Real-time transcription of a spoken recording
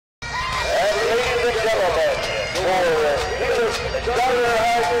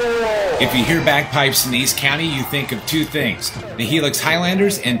If you hear bagpipes in East County, you think of two things: the Helix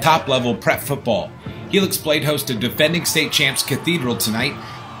Highlanders and top-level prep football. Helix played host to defending state champs Cathedral tonight.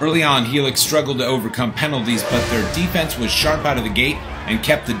 Early on, Helix struggled to overcome penalties, but their defense was sharp out of the gate and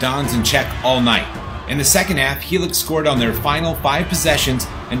kept the Dons in check all night. In the second half, Helix scored on their final 5 possessions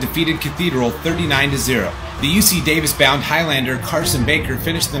and defeated Cathedral 39-0. The UC Davis-bound Highlander Carson Baker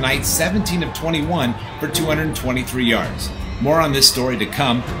finished the night 17 of 21 for 223 yards. More on this story to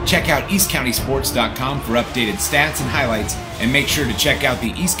come. Check out eastcountysports.com for updated stats and highlights, and make sure to check out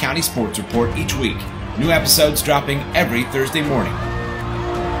the East County Sports Report each week. New episodes dropping every Thursday morning.